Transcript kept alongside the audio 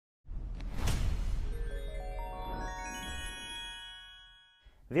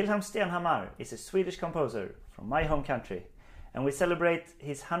Wilhelm Stenhammar is a Swedish composer from my home country, and we celebrate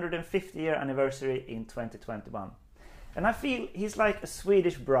his 150-year anniversary in 2021. And I feel he's like a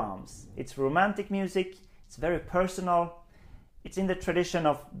Swedish Brahms. It's romantic music, it's very personal, it's in the tradition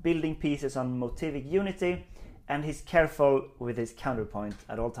of building pieces on motivic unity, and he's careful with his counterpoint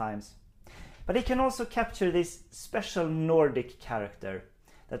at all times. But he can also capture this special Nordic character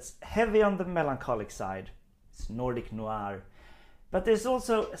that's heavy on the melancholic side. It's Nordic noir. But there's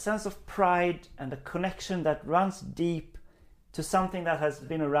also a sense of pride and a connection that runs deep to something that has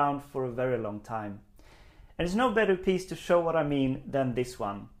been around for a very long time. And there's no better piece to show what I mean than this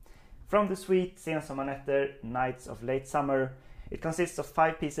one. From the suite Sena Sommarnätter, Nights of Late Summer. It consists of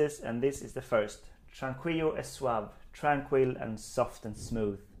 5 pieces, and this is the first. Tranquillo e suave, tranquil and soft and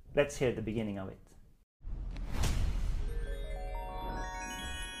smooth. Let's hear the beginning of it.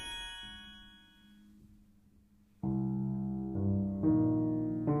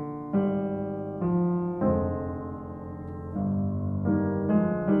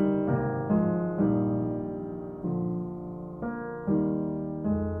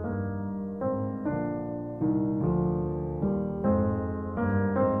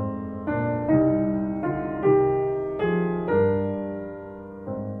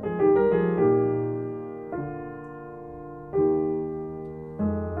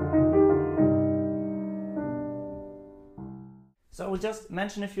 So I will just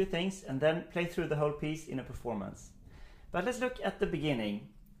mention a few things and then play through the whole piece in a performance. But let's look at the beginning.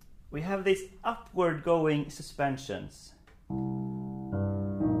 We have these upward going suspensions.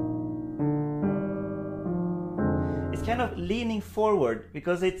 It's kind of leaning forward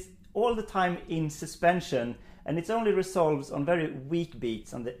because it's all the time in suspension, and it only resolves on very weak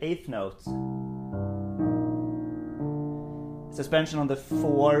beats on the 8th note. Suspension on the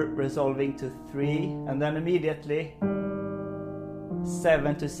 4 resolving to 3, and then immediately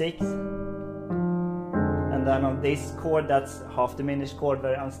 7 to 6, and then on this chord that's half diminished chord,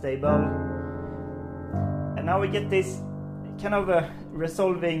 very unstable, and now we get this kind of a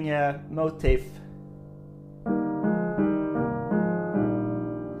resolving motif,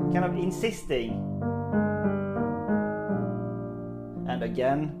 kind of insisting, and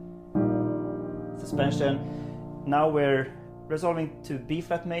again suspension. Now we're resolving to B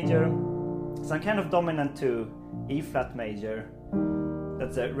flat major, so I'm kind of dominant to E flat major.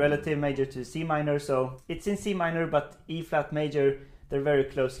 That's a relative major to C minor, so it's in C minor, but E flat major, they're very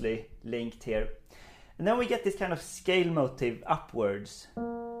closely linked here. And then we get this kind of scale motive upwards.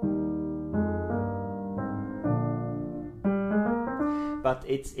 But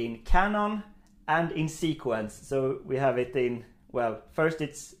it's in canon and in sequence, so we have it in, well, first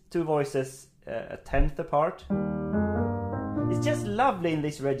it's 2 voices a 10th apart. It's just lovely in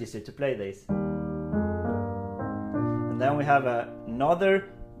this register to play this. Then we have another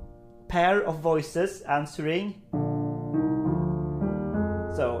pair of voices answering.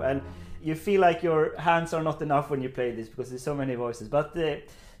 So, and you feel like your hands are not enough when you play this because there's so many voices. But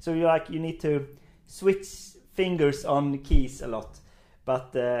so you need to switch fingers on keys a lot.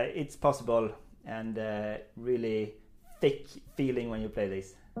 But it's possible, and really thick feeling when you play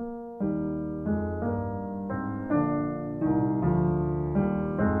this.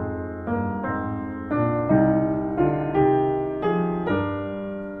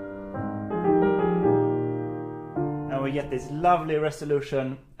 Get this lovely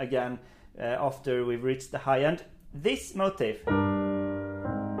resolution again after we've reached the high end. This motif,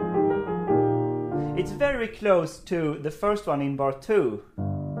 it's very close to the first one in bar 2.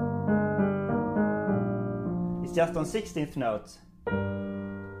 It's just on 16th note,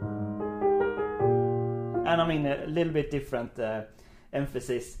 and I mean a little bit different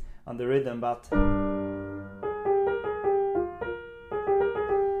emphasis on the rhythm, but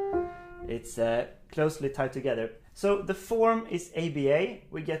it's closely tied together. So the form is ABA.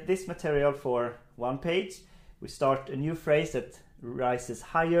 We get this material for 1 page. We start a new phrase that rises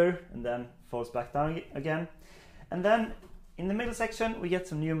higher and then falls back down again. And then in the middle section we get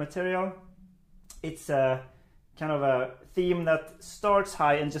some new material. It's a kind of a theme that starts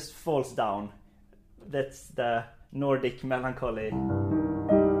high and just falls down. That's the Nordic melancholy.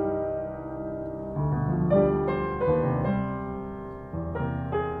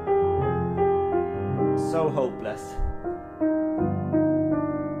 So hopeless.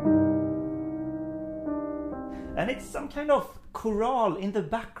 And it's some kind of chorale in the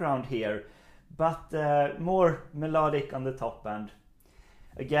background here, but more melodic on the top end.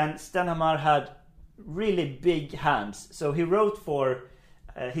 Again, Stenhammar had really big hands, so he wrote for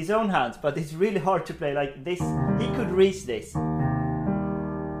his own hands, but it's really hard to play like this. He could reach this.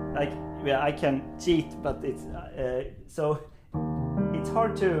 Like, yeah, I can cheat, but it's so it's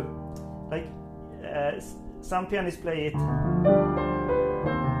hard to, like, some pianists play it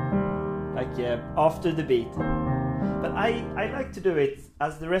like after the beat, but I like to do it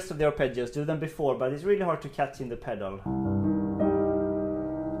as the rest of the arpeggios, do them before, but it's really hard to catch in the pedal.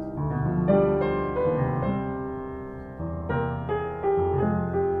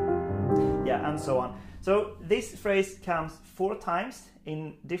 Yeah, and so on. So this phrase comes 4 times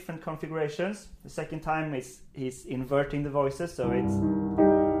in different configurations. The second time he's inverting the voices, so it's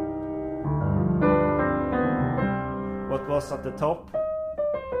what was at the top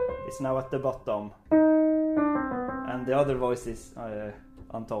is now at the bottom, and the other voice is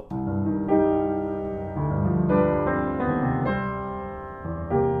on top.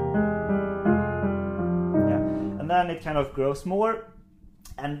 Yeah, and then it kind of grows more.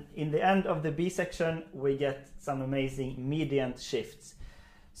 And in the end of the B section, we get some amazing mediant shifts.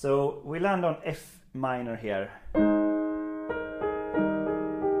 So we land on F minor here.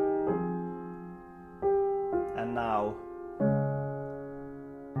 And now.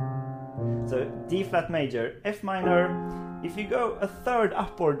 So D flat major, F minor. If you go a third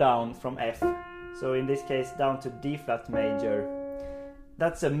up or down from F, so in this case down to D flat major,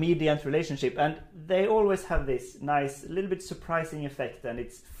 that's a mediant relationship, and they always have this nice, little bit surprising effect, and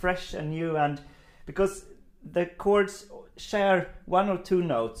it's fresh and new, and because the chords share 1 or 2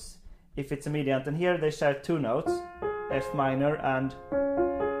 notes if it's a mediant, and here they share 2 notes, F minor and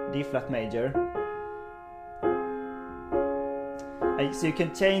D flat major. And so you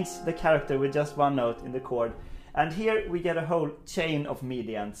can change the character with just 1 note in the chord, and here we get a whole chain of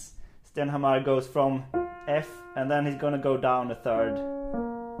mediants. Stenhammar goes from F, and then he's gonna go down a third,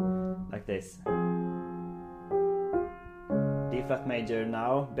 like this. D flat major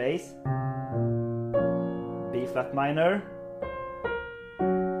now, bass. B flat minor.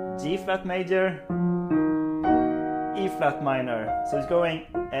 G flat major. E flat minor. So it's going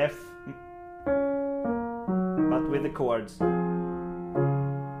F, but with the chords.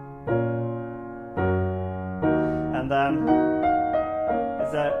 And then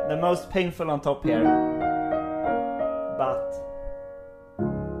it's the most painful on top here. But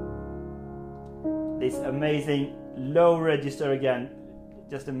this amazing low register again,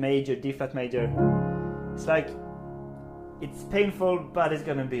 just a major, D flat major. It's like, it's painful, but it's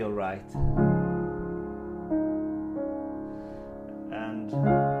gonna be alright. And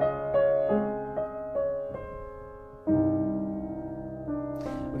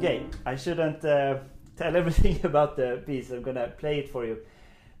okay, I shouldn't tell everything about the piece, I'm gonna play it for you.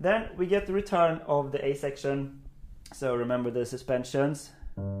 Then we get the return of the A section, so remember the suspensions.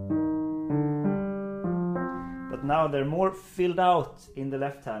 But now they're more filled out in the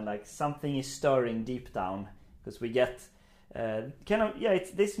left hand, like something is stirring deep down, because we get kind of, yeah,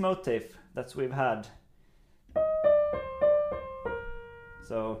 it's this motif that we've had.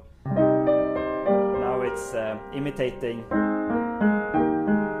 So now it's imitating.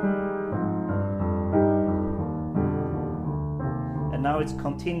 And now it's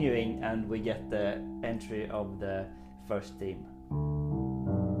continuing, and we get the entry of the first theme.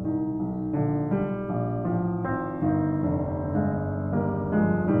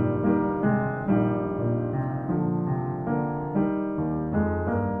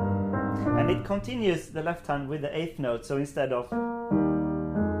 And it continues the left hand with the 8th note, so instead of,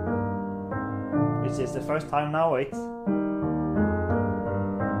 which is the first time now, it's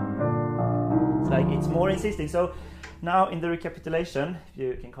like it's more insisting. So now in the recapitulation, if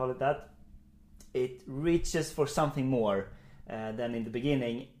you can call it that, it reaches for something more than in the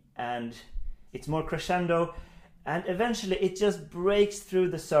beginning, and it's more crescendo, and eventually it just breaks through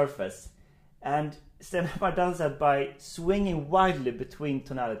the surface. And Stenhammar does that by swinging wildly between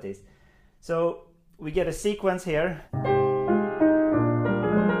tonalities. So we get a sequence here.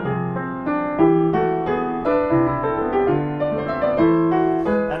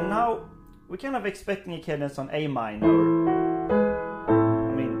 And now we're kind of expecting a cadence on A minor. I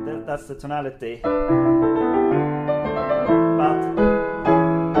mean, that's the tonality. But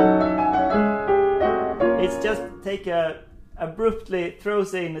it's just abruptly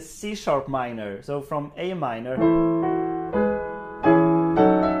throws in a C sharp minor. So from A minor.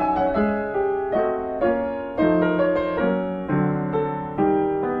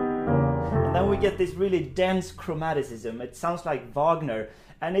 Get this really dense chromaticism. It sounds like Wagner,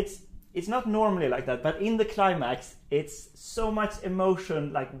 and it's not normally like that, but in the climax it's so much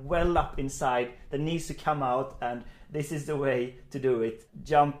emotion like well up inside that needs to come out, and this is the way to do it,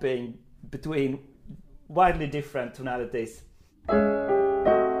 jumping between widely different tonalities.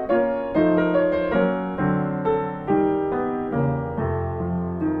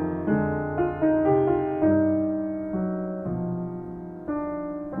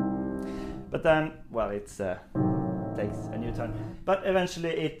 But then, well, it's takes a new turn. But eventually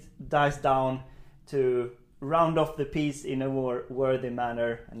it dies down to round off the piece in a more worthy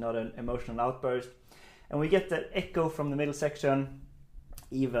manner and not an emotional outburst. And we get the echo from the middle section,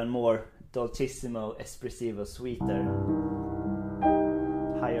 even more dolcissimo, espressivo, sweeter,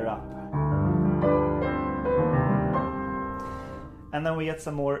 higher up. And then we get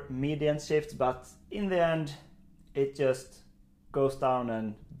some more median shifts, but in the end it just goes down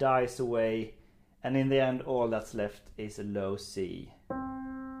and dies away, and in the end all that's left is a low C.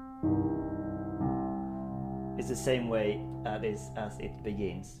 It's the same way as it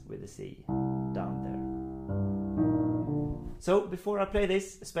begins, with a C down there. So before I play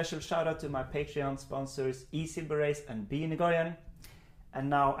this, a special shout out to my Patreon sponsors E Silver Race and B Nigorian. And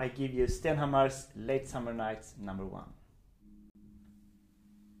now I give you Stenhammar's Late Summer Nights number 1.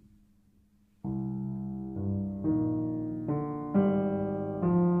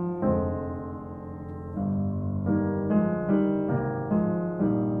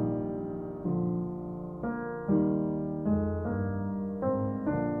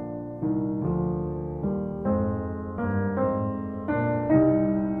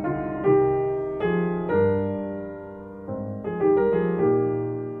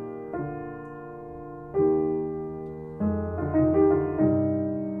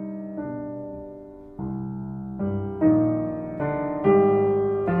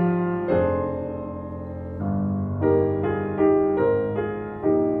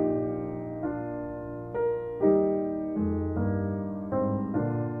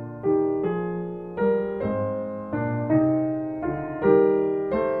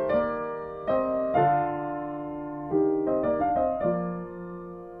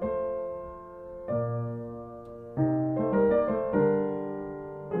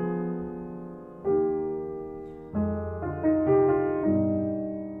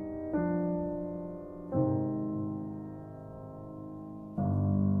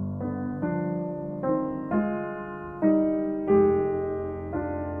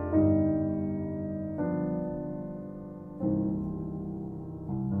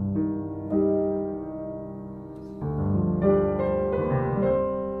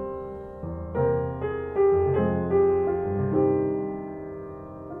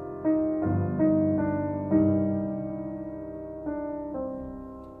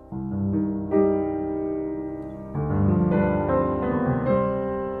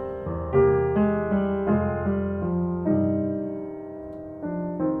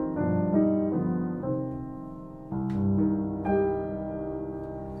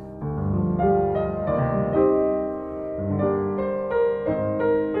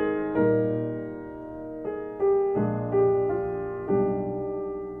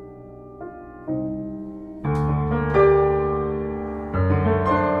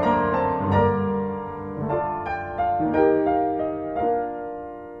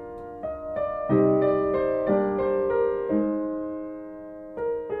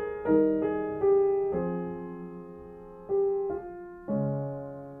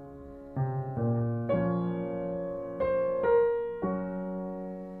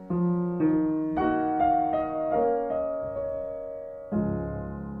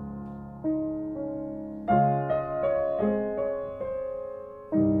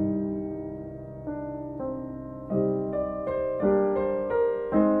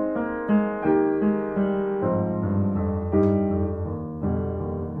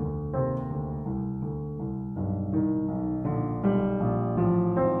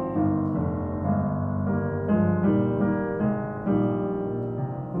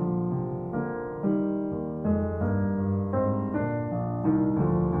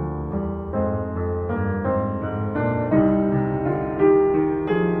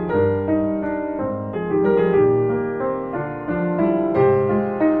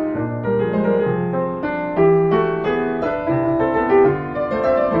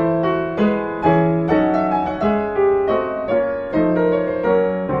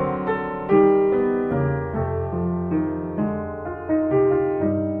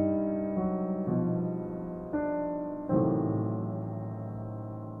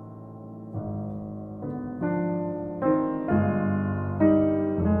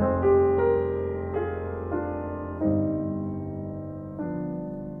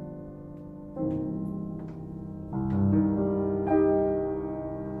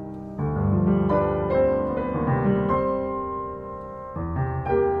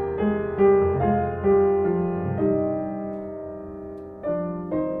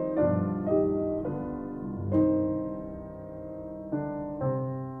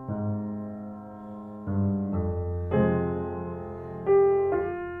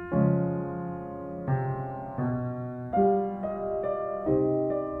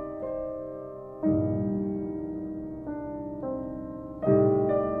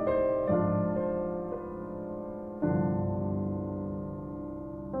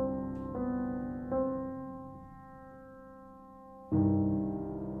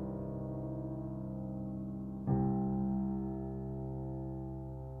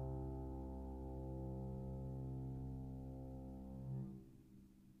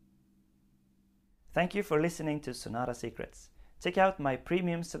 Thank you for listening to Sonata Secrets. Check out my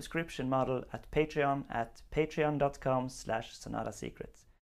premium subscription model at Patreon at patreon.com/sonatasecrets.